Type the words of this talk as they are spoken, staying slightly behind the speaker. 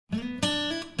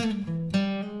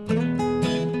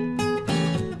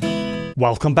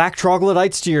Welcome back,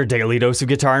 Troglodytes, to your daily dose of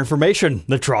guitar information,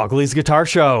 the Trogly's Guitar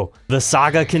Show. The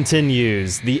saga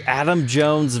continues. The Adam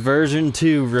Jones version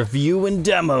 2 review and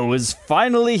demo is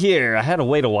finally here. I had to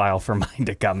wait a while for mine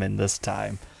to come in this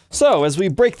time. So, as we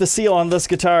break the seal on this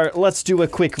guitar, let's do a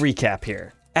quick recap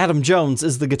here. Adam Jones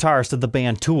is the guitarist of the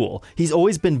band Tool. He's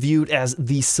always been viewed as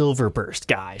the Silverburst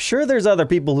guy. Sure, there's other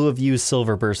people who have used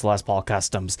Silverburst Les Paul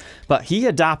customs, but he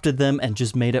adopted them and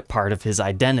just made it part of his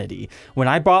identity. When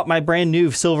I bought my brand new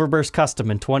Silverburst custom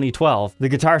in 2012, the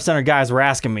Guitar Center guys were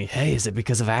asking me, hey, is it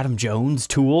because of Adam Jones,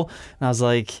 Tool? And I was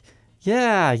like,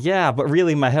 yeah, but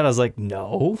really in my head I was like,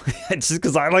 no, it's just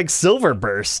because I like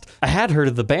Silverburst. I had heard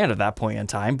of the band at that point in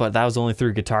time, but that was only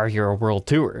through Guitar Hero World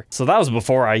Tour. So that was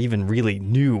before I even really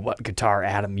knew what guitar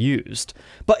Adam used.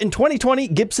 But in 2020,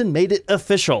 Gibson made it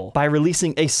official by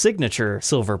releasing a signature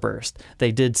Silverburst.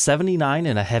 They did 79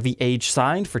 in a heavy age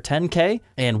signed for $10K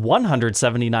and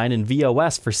 179 in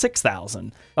VOS for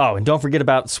 $6,000. Oh, and don't forget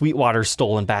about Sweetwater's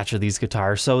stolen batch of these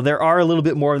guitars. So there are a little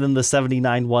bit more than the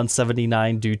 79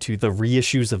 179 due to the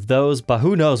reissues of those, but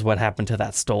who knows what happened to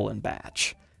that stolen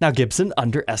batch. Now, Gibson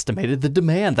underestimated the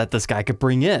demand that this guy could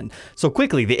bring in. So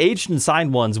quickly, the aged and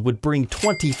signed ones would bring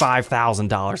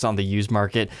 $25,000 on the used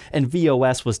market, and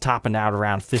VOS was topping out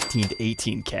around 15 to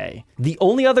 18K. The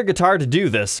only other guitar to do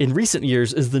this in recent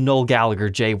years is the Noel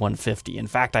Gallagher J150. In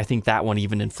fact, I think that one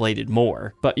even inflated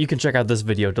more, but you can check out this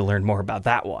video to learn more about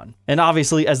that one. And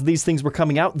obviously, as these things were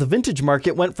coming out, the vintage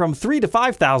market went from $3,000 to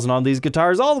 $5,000 on these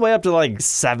guitars all the way up to like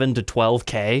 $7,000 to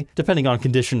 $12K, depending on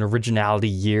condition, originality,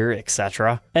 year,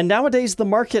 etc. And nowadays, the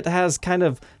market has kind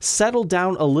of settled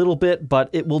down a little bit, but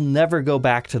it will never go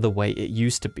back to the way it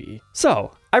used to be.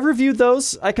 So, I reviewed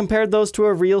those. I compared those to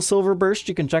a real Silverburst.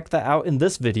 You can check that out in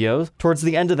this video. Towards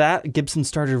the end of that, Gibson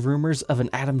started rumors of an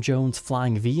Adam Jones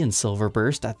Flying V in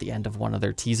Silverburst at the end of one of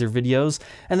their teaser videos.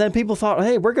 And then people thought,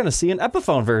 hey, we're going to see an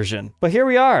Epiphone version. But here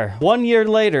we are, 1 year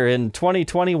later in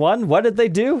 2021. What did they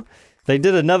do? They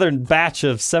did another batch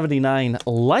of 79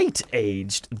 light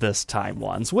aged this time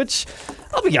ones, which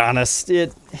I'll be honest,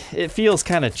 it feels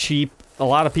kind of cheap. A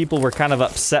lot of people were kind of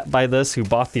upset by this who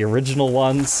bought the original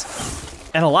ones.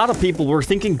 And a lot of people were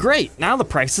thinking, great, now the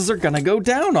prices are gonna go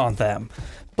down on them.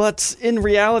 But in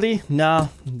reality, nah,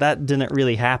 that didn't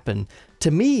really happen. To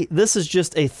me, this is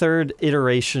just a third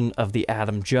iteration of the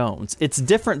Adam Jones. It's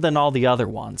different than all the other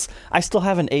ones. I still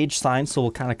have an age sign, so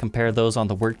we'll kind of compare those on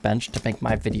the workbench to make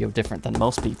my video different than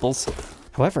most people's.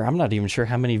 However, I'm not even sure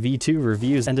how many V2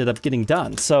 reviews ended up getting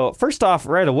done. So first off,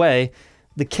 right away,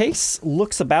 the case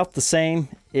looks about the same.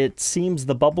 It seems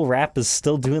the bubble wrap is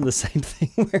still doing the same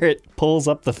thing where it pulls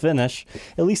up the finish,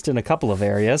 at least in a couple of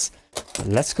areas.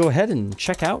 Let's go ahead and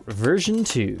check out version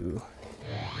 2.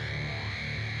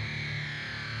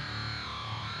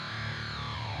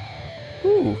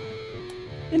 Ooh,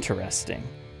 interesting.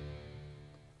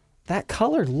 That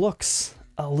color looks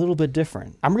a little bit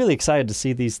different. I'm really excited to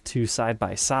see these two side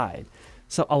by side.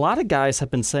 So a lot of guys have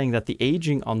been saying that the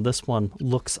aging on this one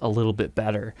looks a little bit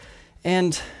better.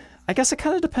 And I guess it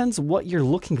kind of depends what you're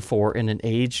looking for in an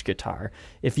aged guitar.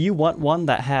 If you want one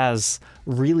that has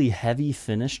really heavy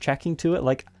finish checking to it,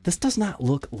 like this does not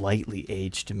look lightly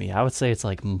aged to me. I would say it's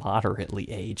like moderately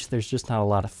aged. There's just not a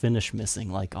lot of finish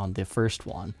missing like on the first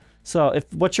one. So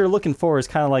if what you're looking for is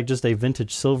kind of like just a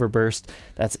vintage Silverburst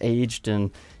that's aged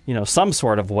in, you know, some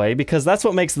sort of way, because that's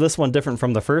what makes this one different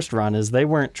from the first run, is they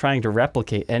weren't trying to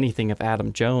replicate anything of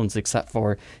Adam Jones except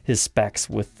for his specs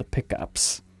with the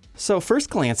pickups. So first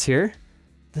glance here,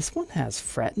 this one has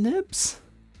fret nibs.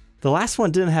 The last one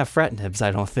didn't have fret nibs,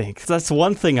 I don't think. That's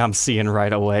one thing I'm seeing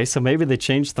right away, so maybe they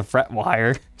changed the fret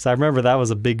wire. So I remember that was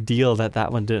a big deal that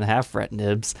that one didn't have fret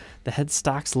nibs. The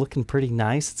headstock's looking pretty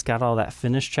nice. It's got all that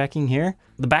finish checking here.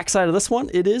 The backside of this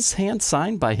one, it is hand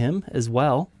signed by him as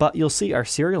well, but you'll see our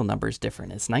serial number is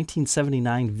different. It's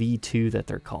 1979 V2 that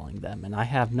they're calling them, and I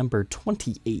have number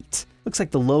 28. Looks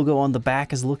like the logo on the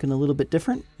back is looking a little bit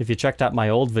different. If you checked out my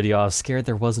old video, I was scared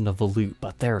there wasn't a volute,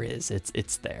 but there is.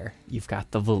 It's there. You've got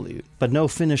the volute. But no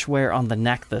finish wear on the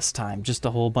neck this time, just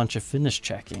a whole bunch of finish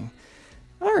checking.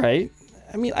 All right.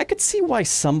 I mean, I could see why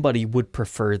somebody would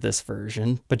prefer this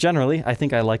version, but generally, I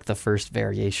think I like the first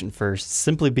variation first,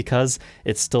 simply because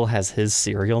it still has his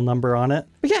serial number on it.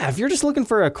 But yeah, if you're just looking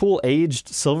for a cool aged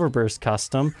Silverburst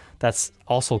custom that's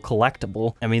also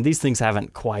collectible, I mean, these things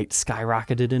haven't quite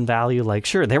skyrocketed in value. Like,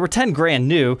 sure, they were 10 grand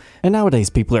new, and nowadays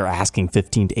people are asking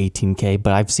 15 to 18K,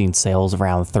 but I've seen sales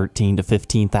around 13 to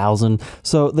 15,000,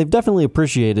 so they've definitely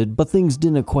appreciated, but things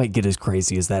didn't quite get as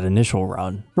crazy as that initial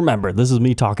run. Remember, this is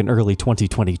me talking early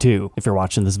 2022. If you're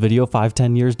watching this video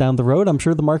 5-10 years down the road, I'm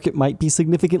sure the market might be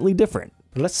significantly different.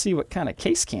 But let's see what kind of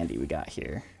case candy we got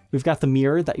here. We've got the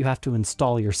mirror that you have to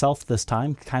install yourself this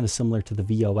time, kind of similar to the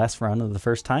VOS run of the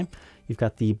first time. You've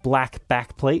got the black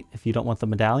backplate if you don't want the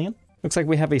medallion. Looks like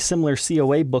we have a similar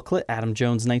COA booklet, Adam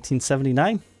Jones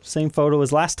 1979. Same photo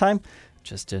as last time,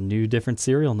 just a new different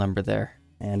serial number there.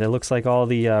 And it looks like all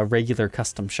the regular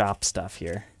custom shop stuff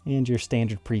here, and your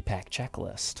standard pre-pack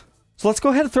checklist. So let's go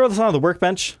ahead and throw this on the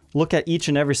workbench, look at each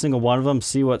and every single one of them,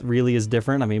 see what really is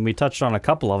different. I mean, we touched on a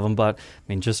couple of them, but I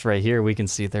mean, just right here, we can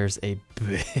see there's a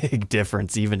big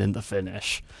difference even in the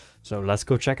finish. So let's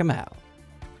go check them out.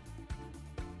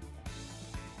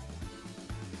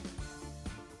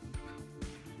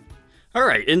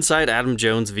 Alright, inside Adam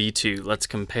Jones V2, let's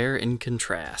compare and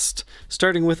contrast.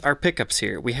 Starting with our pickups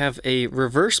here, we have a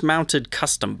reverse-mounted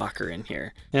custom bucker in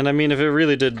here. And I mean, if it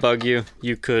really did bug you,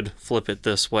 you could flip it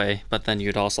this way, but then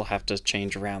you'd also have to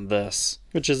change around this,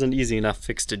 which is an easy enough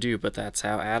fix to do, but that's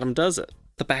how Adam does it.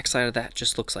 The backside of that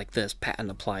just looks like this,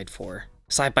 patent applied for.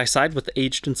 Side by side with the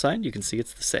aged inside, you can see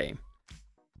it's the same.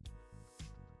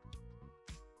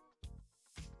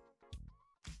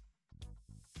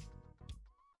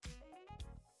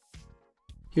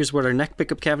 Here's what our neck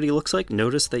pickup cavity looks like.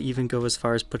 Notice they even go as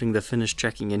far as putting the finish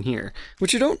checking in here,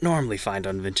 which you don't normally find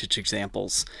on vintage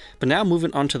examples. But now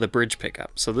moving on to the bridge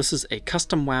pickup. So this is a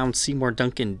custom wound Seymour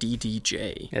Duncan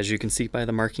DDJ, as you can see by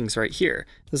the markings right here.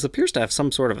 This appears to have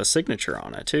some sort of a signature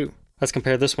on it too. Let's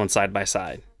compare this one side by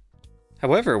side.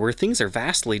 However, where things are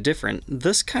vastly different,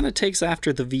 this kind of takes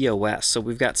after the VOS, so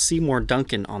we've got Seymour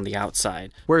Duncan on the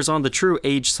outside. Whereas on the true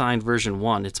age-signed version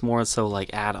 1, it's more so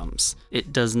like Adam's.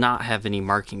 It does not have any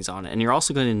markings on it, and you're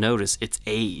also going to notice it's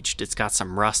aged. It's got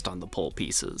some rust on the pole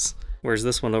pieces. Whereas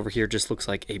this one over here just looks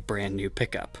like a brand new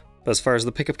pickup. But as far as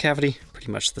the pickup cavity,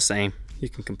 pretty much the same. You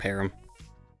can compare them.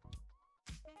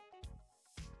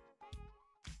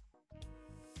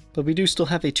 But we do still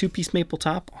have a two-piece maple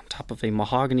top on top of a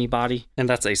mahogany body, and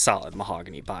that's a solid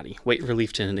mahogany body. Weight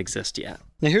relief didn't exist yet.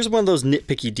 Now here's one of those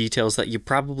nitpicky details that you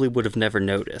probably would have never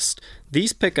noticed.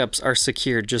 These pickups are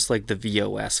secured just like the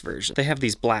VOS version. They have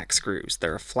these black screws.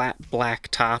 They're a flat black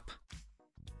top.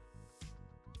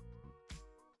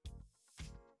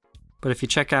 But if you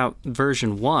check out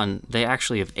version 1, they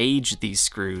actually have aged these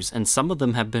screws, and some of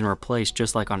them have been replaced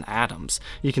just like on Adam's.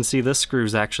 You can see this screw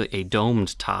is actually a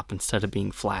domed top instead of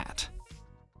being flat.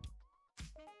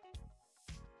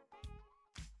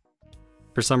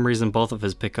 For some reason, both of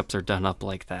his pickups are done up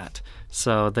like that.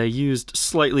 So they used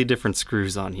slightly different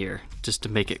screws on here, just to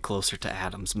make it closer to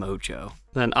Adam's mojo.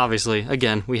 Then obviously,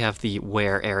 again, we have the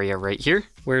wear area right here,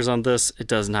 whereas on this, it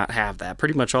does not have that.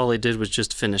 Pretty much all they did was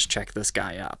just finish check this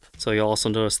guy up. So you'll also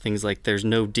notice things like there's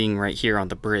no ding right here on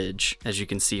the bridge, as you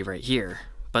can see right here.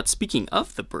 But speaking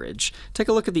of the bridge, take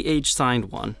a look at the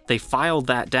age-signed one. They filed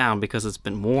that down because it's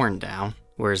been worn down,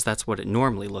 whereas that's what it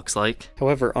normally looks like.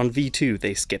 However, on V2,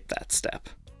 they skipped that step.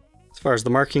 As far as the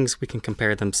markings, we can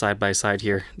compare them side by side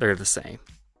here. They're the same.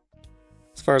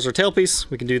 As far as our tailpiece,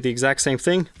 we can do the exact same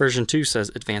thing. Version 2 says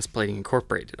advanced plating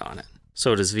incorporated on it.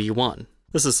 So does V1.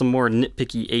 This is some more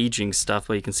nitpicky aging stuff,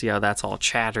 but you can see how that's all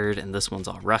chattered and this one's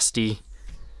all rusty.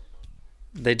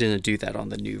 They didn't do that on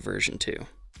the new version 2.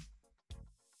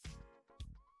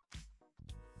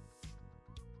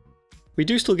 We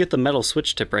do still get the metal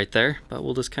switch tip right there, but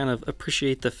we'll just kind of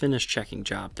appreciate the finish checking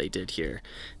job they did here.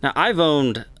 Now, I've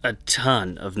owned a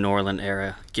ton of Norland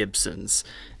era Gibsons,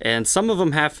 and some of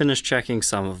them have finish checking,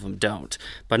 some of them don't,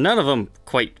 but none of them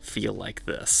quite feel like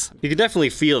this. You can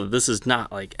definitely feel that this is not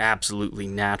like absolutely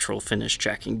natural finish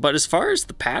checking, but as far as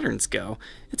the patterns go,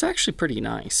 it's actually pretty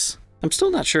nice. I'm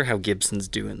still not sure how Gibson's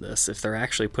doing this, if they're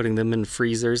actually putting them in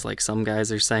freezers like some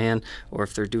guys are saying, or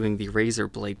if they're doing the razor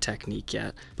blade technique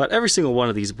yet. But every single one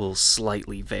of these will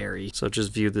slightly vary, so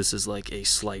just view this as like a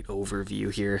slight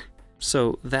overview here.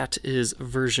 So that is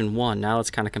version 1. Now let's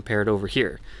kind of compare it over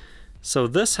here. So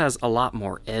this has a lot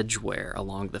more edge wear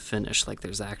along the finish, like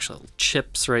there's actual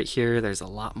chips right here, there's a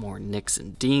lot more nicks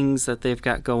and dings that they've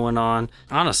got going on.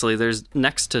 Honestly, there's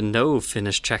next to no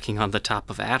finish checking on the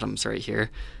top of Adam's right here.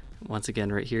 Once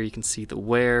again, right here, you can see the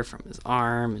wear from his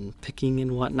arm and picking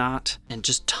and whatnot, and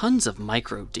just tons of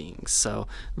micro dings. So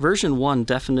version 1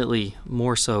 definitely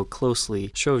more so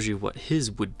closely shows you what his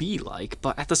would be like,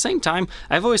 but at the same time,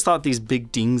 I've always thought these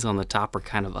big dings on the top are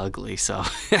kind of ugly, so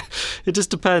it just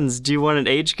depends. Do you want an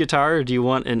aged guitar or do you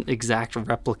want an exact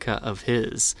replica of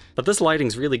his? But this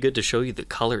lighting's really good to show you the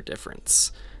color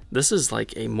difference. This is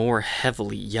like a more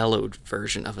heavily yellowed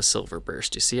version of a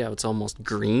Silverburst. You see how it's almost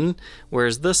green?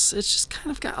 Whereas this, it's just kind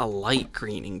of got a light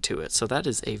greening to it. So that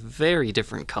is a very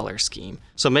different color scheme.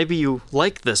 So maybe you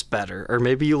like this better, or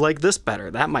maybe you like this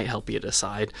better. That might help you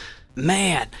decide.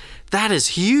 Man, that is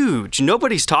huge.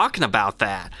 Nobody's talking about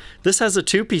that. This has a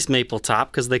 2-piece maple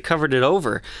top because they covered it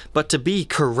over. But to be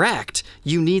correct,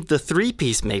 you need the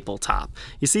 3-piece maple top.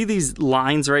 You see these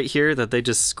lines right here that they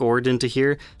just scored into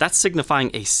here? That's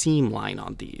signifying a seam line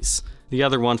on these. The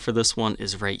other one for this one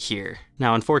is right here.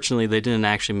 Now, unfortunately, they didn't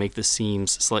actually make the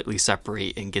seams slightly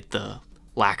separate and get the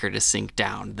lacquer to sink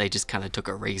down. They just kind of took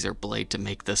a razor blade to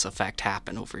make this effect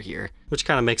happen over here, which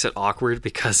kind of makes it awkward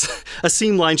because a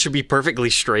seam line should be perfectly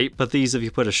straight, but these, if you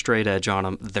put a straight edge on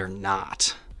them, they're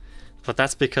not. But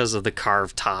that's because of the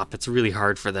carved top. It's really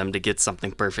hard for them to get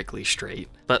something perfectly straight.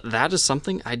 But that is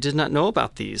something I did not know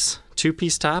about these.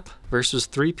 2-piece top versus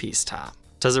 3-piece top.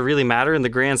 Does it really matter in the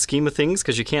grand scheme of things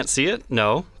because you can't see it?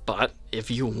 No, but if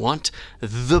you want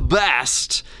the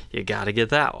best, you gotta get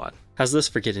that one. How's this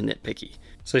for getting nitpicky?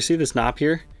 So you see this knob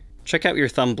here? Check out your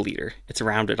thumb bleeder. It's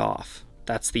rounded off.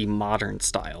 That's the modern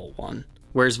style one.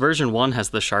 Whereas version 1 has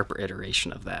the sharper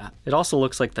iteration of that. It also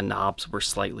looks like the knobs were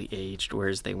slightly aged,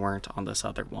 whereas they weren't on this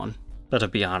other one. But to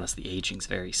be honest, the aging's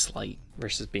very slight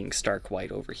versus being stark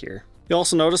white over here. You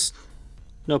also notice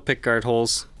no pickguard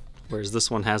holes, whereas this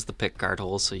one has the pickguard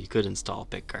holes, so you could install a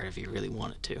pickguard if you really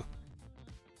wanted to.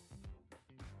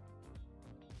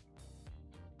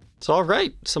 So all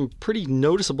right, some pretty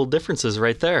noticeable differences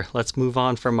right there. Let's move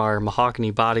on from our mahogany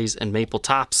bodies and maple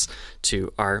tops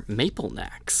to our maple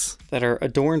necks that are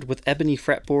adorned with ebony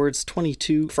fretboards,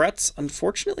 22 frets.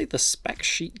 Unfortunately, the spec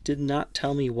sheet did not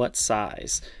tell me what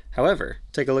size. However,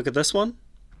 take a look at this one.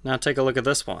 Now take a look at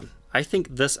this one. I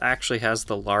think this actually has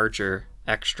the larger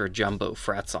extra jumbo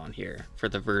frets on here for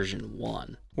the version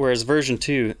 1. Whereas version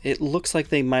 2, it looks like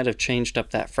they might have changed up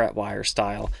that fret wire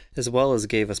style, as well as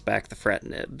gave us back the fret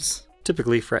nibs.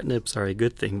 Typically fret nibs are a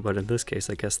good thing, but in this case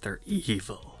I guess they're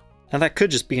evil. Now that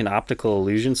could just be an optical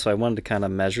illusion, so I wanted to kind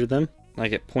of measure them. I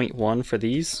get 0.1 for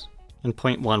these, and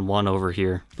 0.11 over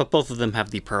here. But both of them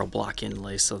have the pearl block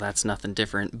inlay, so that's nothing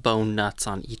different. Bone nuts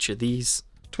on each of these.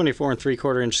 24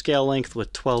 3/4 inch scale length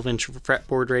with 12 inch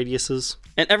fretboard radiuses.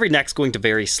 And every neck's going to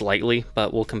vary slightly,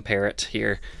 but we'll compare it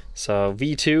here. So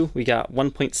V2, we got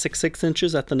 1.66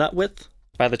 inches at the nut width.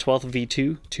 By the 12th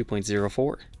V2,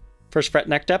 2.04. First fret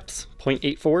neck depth,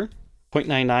 0.84,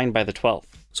 0.99 by the 12th.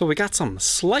 So we got some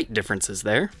slight differences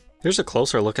there. Here's a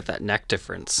closer look at that neck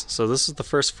difference. So this is the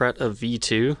first fret of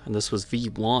V2, and this was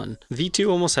V1. V2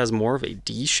 almost has more of a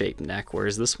D-shaped neck,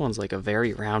 whereas this one's like a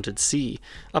very rounded C.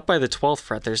 Up by the 12th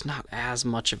fret, there's not as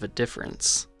much of a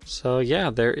difference. So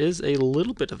yeah, there is a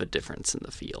little bit of a difference in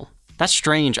the feel. That's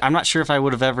strange. I'm not sure if I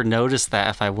would have ever noticed that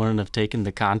if I wouldn't have taken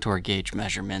the contour gauge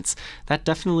measurements. That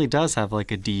definitely does have like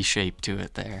a D shape to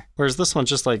it there. Whereas this one's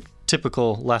just like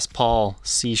typical Les Paul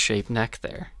C-shaped neck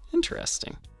there.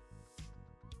 Interesting.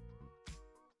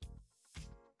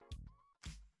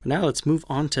 Now let's move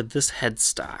on to this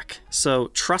headstock. So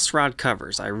truss rod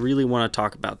covers, I really want to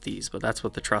talk about these, but that's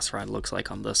what the truss rod looks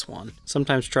like on this one.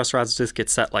 Sometimes truss rods just get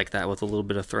set like that with a little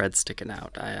bit of thread sticking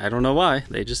out. I don't know why,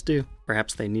 they just do.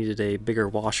 Perhaps they needed a bigger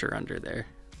washer under there,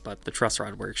 but the truss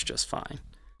rod works just fine.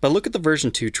 But look at the version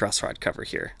 2 truss rod cover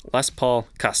here. Les Paul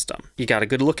Custom. You got a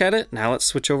good look at it? Now let's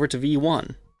switch over to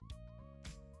V1.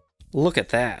 Look at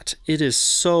that. It is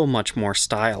so much more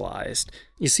stylized.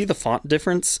 You see the font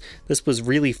difference? This was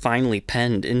really finely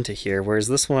penned into here, whereas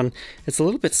this one, it's a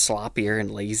little bit sloppier and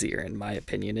lazier in my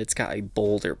opinion. It's got a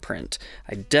bolder print.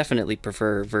 I definitely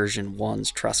prefer version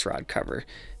 1's truss rod cover.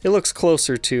 It looks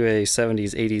closer to a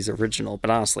 70s, 80s original,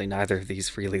 but honestly, neither of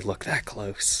these really look that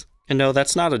close. And no,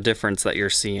 that's not a difference that you're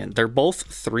seeing. They're both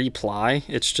 3-ply,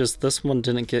 it's just this one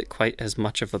didn't get quite as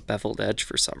much of a beveled edge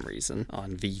for some reason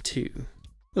on V2.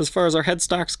 As far as our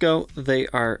headstocks go, they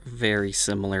are very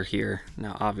similar here.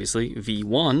 Now obviously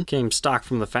V1 came stock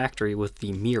from the factory with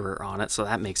the mirror on it, so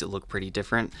that makes it look pretty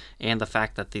different. And the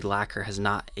fact that the lacquer has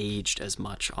not aged as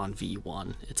much on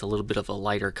V1. It's a little bit of a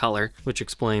lighter color, which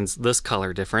explains this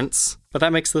color difference. But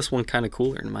that makes this one kind of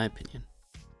cooler in my opinion.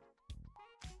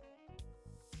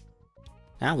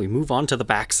 Now we move on to the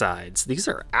back sides. These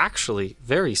are actually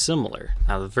very similar.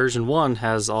 Now the version 1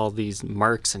 has all these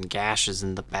marks and gashes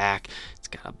in the back. It's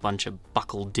got a bunch of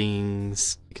buckle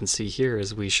dings. You can see here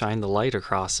as we shine the light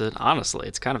across it. Honestly,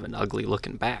 it's kind of an ugly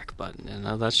looking back, but you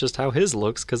know, that's just how his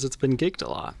looks because it's been gigged a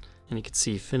lot. And you can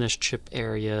see finished chip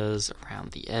areas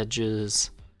around the edges.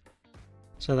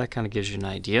 So that kind of gives you an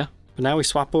idea. But now we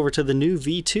swap over to the new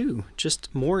V2,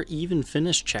 just more even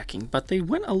finish checking, but they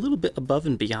went a little bit above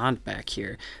and beyond back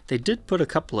here. They did put a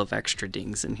couple of extra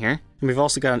dings in here. And we've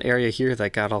also got an area here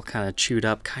that got all kind of chewed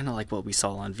up, kind of like what we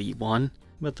saw on V1.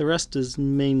 But the rest is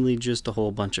mainly just a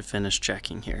whole bunch of finish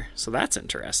checking here, so that's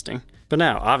interesting. But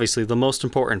now, obviously, the most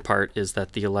important part is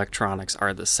that the electronics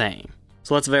are the same.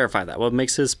 So let's verify that. What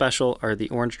makes his special are the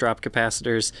orange drop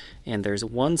capacitors, and there's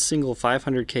one single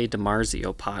 500K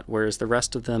DiMarzio pot, whereas the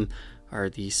rest of them are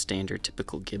the standard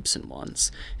typical Gibson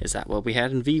ones. Is that what we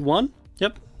had in V1?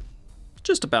 Yep,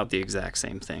 just about the exact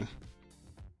same thing.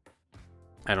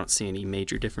 I don't see any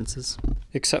major differences,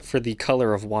 except for the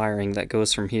color of wiring that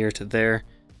goes from here to there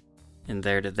and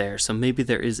there to there. So maybe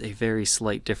there is a very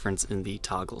slight difference in the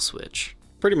toggle switch.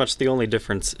 Pretty much the only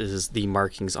difference is the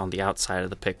markings on the outside of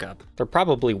the pickup. They're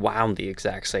probably wound the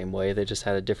exact same way, they just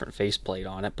had a different faceplate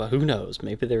on it, but who knows,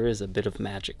 maybe there is a bit of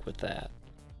magic with that.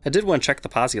 I did want to check the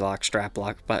posi lock strap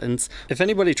lock buttons. If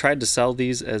anybody tried to sell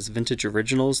these as vintage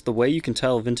originals, the way you can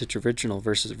tell vintage original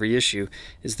versus reissue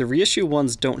is the reissue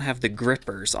ones don't have the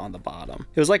grippers on the bottom.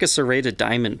 It was like a serrated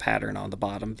diamond pattern on the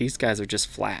bottom. These guys are just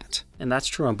flat. And that's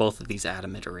true on both of these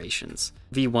Adam iterations.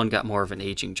 V1 got more of an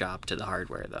aging job to the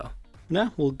hardware though.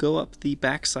 Now we'll go up the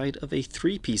backside of a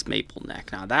 3-piece maple neck.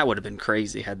 Now that would have been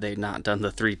crazy had they not done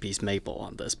the 3-piece maple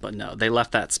on this, but no, they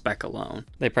left that spec alone.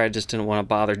 They probably just didn't want to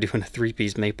bother doing a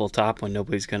 3-piece maple top when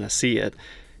nobody's gonna see it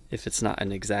if it's not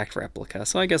an exact replica,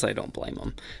 so I guess I don't blame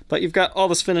them. But you've got all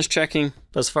this finish checking,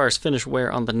 but as far as finish wear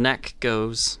on the neck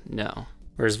goes, no.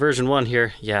 Whereas version 1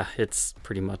 here, yeah, it's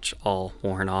pretty much all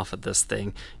worn off of this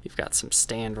thing. You've got some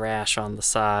stand rash on the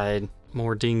side,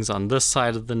 more dings on this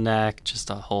side of the neck, just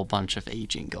a whole bunch of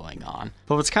aging going on.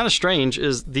 But what's kind of strange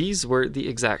is these were the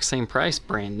exact same price,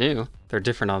 brand new. They're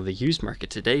different on the used market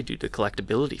today due to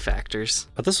collectability factors.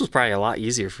 But this was probably a lot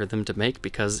easier for them to make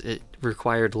because it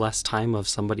required less time of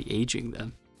somebody aging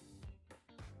them.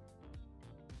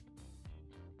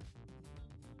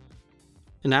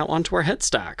 And now onto our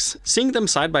headstocks. Seeing them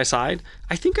side by side,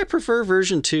 I think I prefer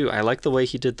version 2. I like the way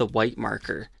he did the white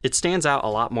marker. It stands out a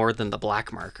lot more than the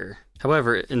black marker.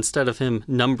 However, instead of him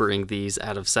numbering these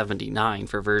out of 79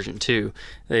 for version 2,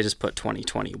 they just put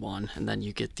 2021, and then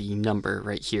you get the number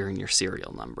right here in your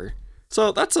serial number.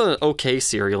 So that's an okay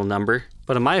serial number,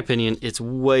 but in my opinion, it's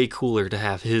way cooler to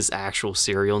have his actual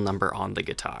serial number on the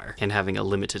guitar and having a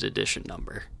limited edition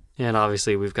number. And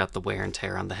obviously we've got the wear and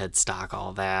tear on the headstock,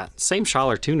 all that. Same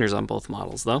Schaller tuners on both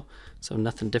models though, so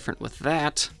nothing different with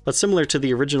that. But similar to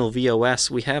the original VOS,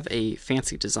 we have a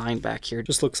fancy design back here.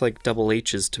 Just looks like double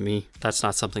H's to me. That's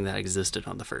not something that existed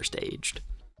on the first Aged.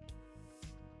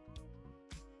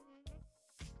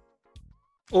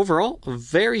 Overall, a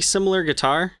very similar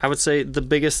guitar. I would say the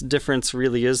biggest difference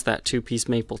really is that 2-piece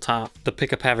maple top, the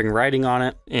pickup having writing on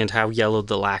it, and how yellow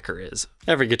the lacquer is.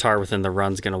 Every guitar within the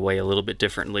run's gonna weigh a little bit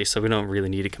differently, so we don't really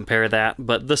need to compare that,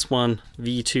 but this one,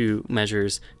 V2,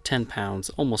 measures 10 pounds,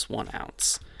 almost 1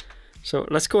 ounce. So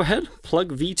let's go ahead,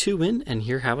 plug V2 in, and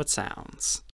hear how it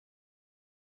sounds.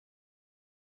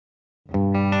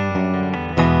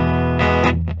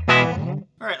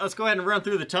 All right, let's go ahead and run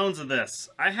through the tones of this.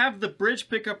 I have the bridge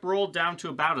pickup rolled down to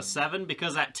about a 7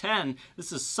 because at 10,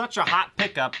 this is such a hot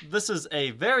pickup. This is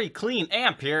a very clean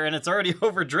amp here and it's already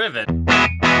overdriven.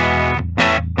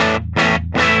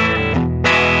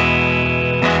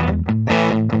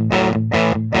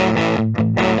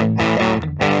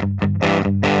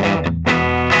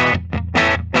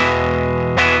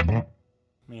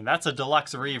 That's a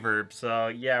deluxe reverb, so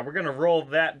yeah, we're gonna roll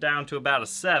that down to about a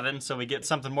 7 so we get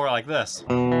something more like this. The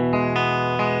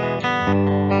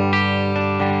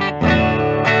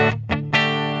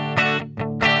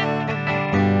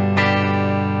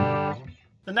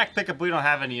neck pickup, we don't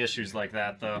have any issues like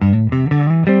that though.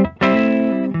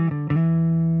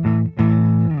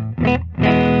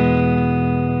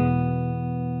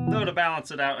 Though to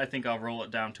balance it out, I think I'll roll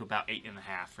it down to about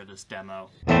 8.5 for this demo.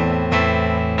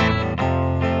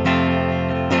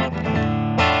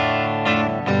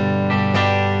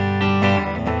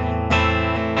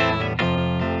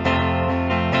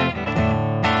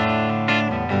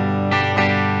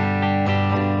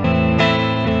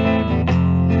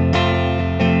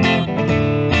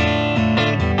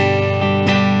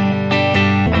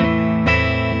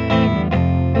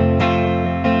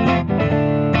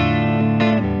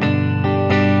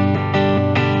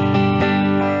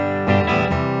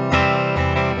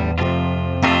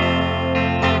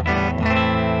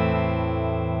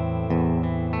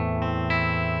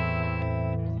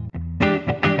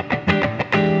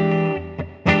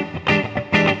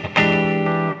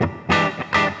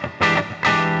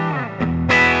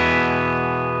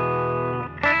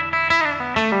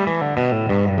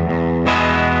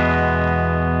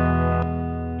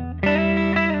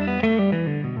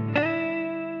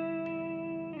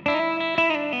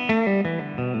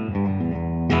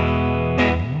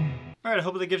 I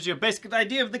hope that gives you a basic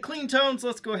idea of the clean tones.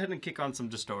 Let's go ahead and kick on some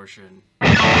distortion.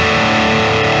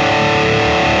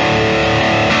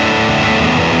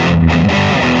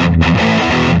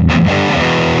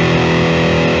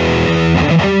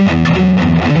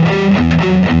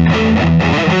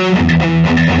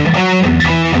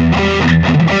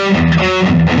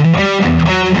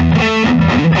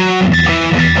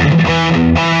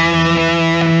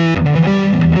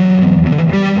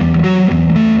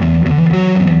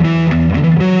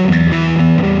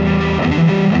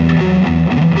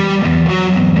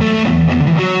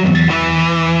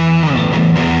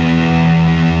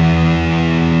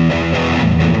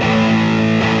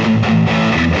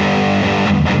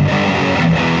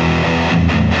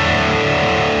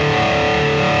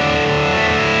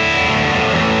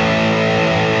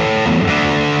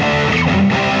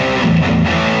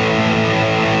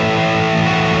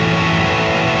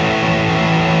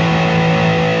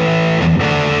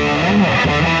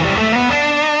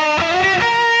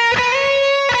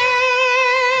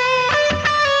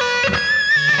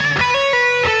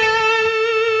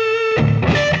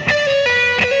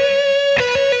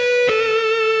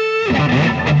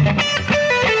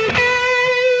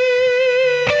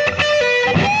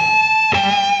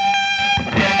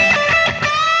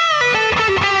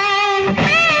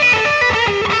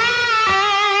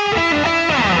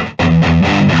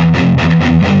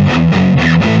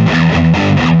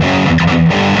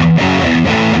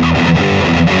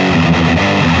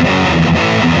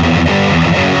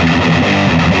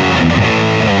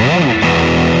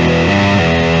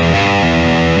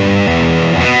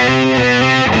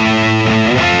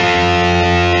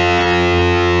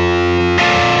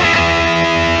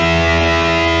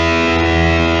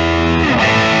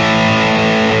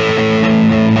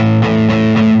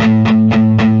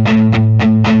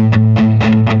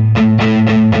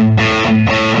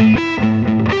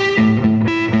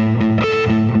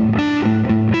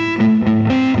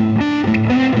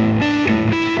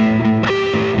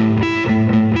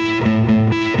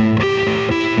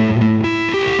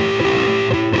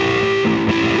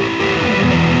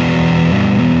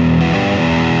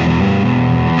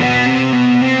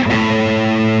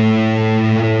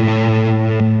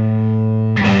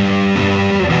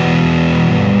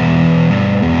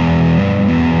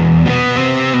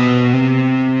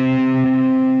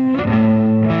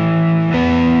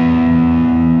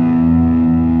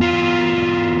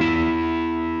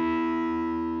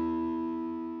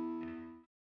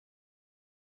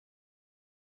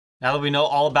 Now that we know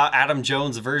all about Adam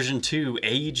Jones version 2,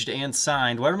 aged and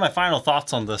signed, what are my final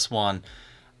thoughts on this one?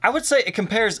 I would say it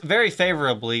compares very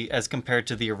favorably as compared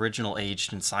to the original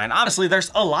aged and signed. Honestly,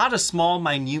 there's a lot of small,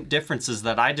 minute differences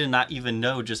that I did not even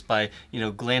know just by,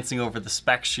 glancing over the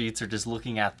spec sheets or just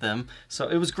looking at them. So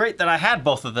it was great that I had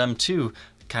both of them to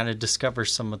kind of discover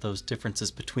some of those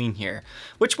differences between here.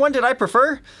 Which one did I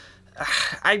prefer?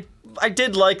 I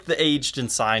did like the aged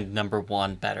and signed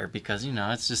 #1 better because,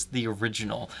 it's just the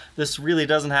original. This really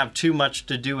doesn't have too much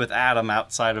to do with Adam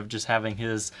outside of just having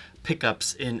his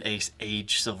pickups in a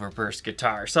aged Silverburst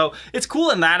guitar. So it's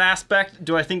cool in that aspect.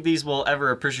 Do I think these will ever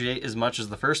appreciate as much as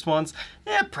the first ones?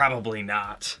 Probably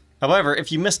not. However, if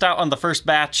you missed out on the first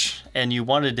batch and you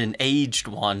wanted an aged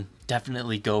one,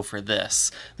 definitely go for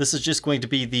this. This is just going to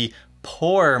be the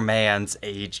poor man's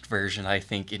aged version, I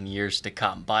think, in years to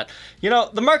come. But,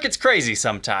 the market's crazy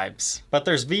sometimes. But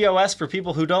there's VOS for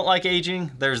people who don't like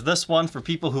aging. There's this one for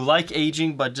people who like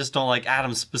aging, but just don't like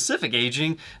Adam's specific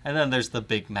aging. And then there's the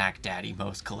Big Mac Daddy,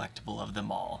 most collectible of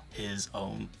them all, his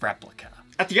own replica.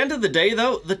 At the end of the day,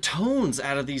 though, the tones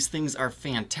out of these things are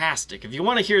fantastic. If you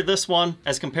want to hear this one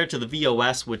as compared to the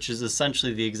VOS, which is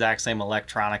essentially the exact same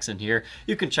electronics in here,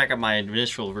 you can check out my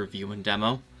initial review and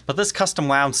demo. But this custom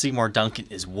wound Seymour Duncan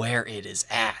is where it is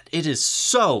at. It is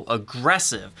so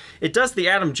aggressive. It does the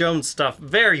Adam Jones stuff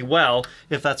very well,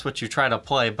 if that's what you try to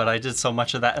play, but I did so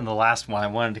much of that in the last one, I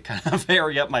wanted to kind of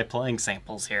vary up my playing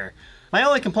samples here. My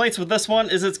only complaints with this one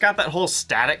is it's got that whole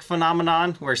static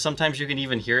phenomenon, where sometimes you can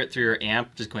even hear it through your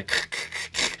amp, just going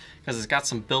because it's got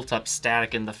some built-up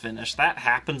static in the finish. That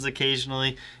happens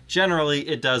occasionally. Generally,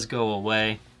 it does go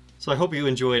away. So I hope you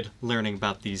enjoyed learning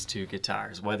about these two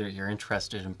guitars, whether you're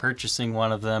interested in purchasing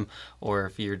one of them or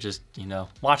if you're just,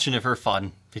 watching it for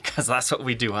fun, because that's what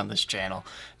we do on this channel.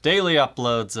 Daily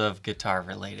uploads of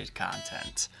guitar-related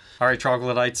content. All right,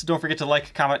 troglodytes, don't forget to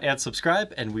like, comment, and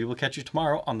subscribe, and we will catch you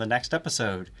tomorrow on the next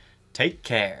episode. Take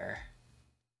care.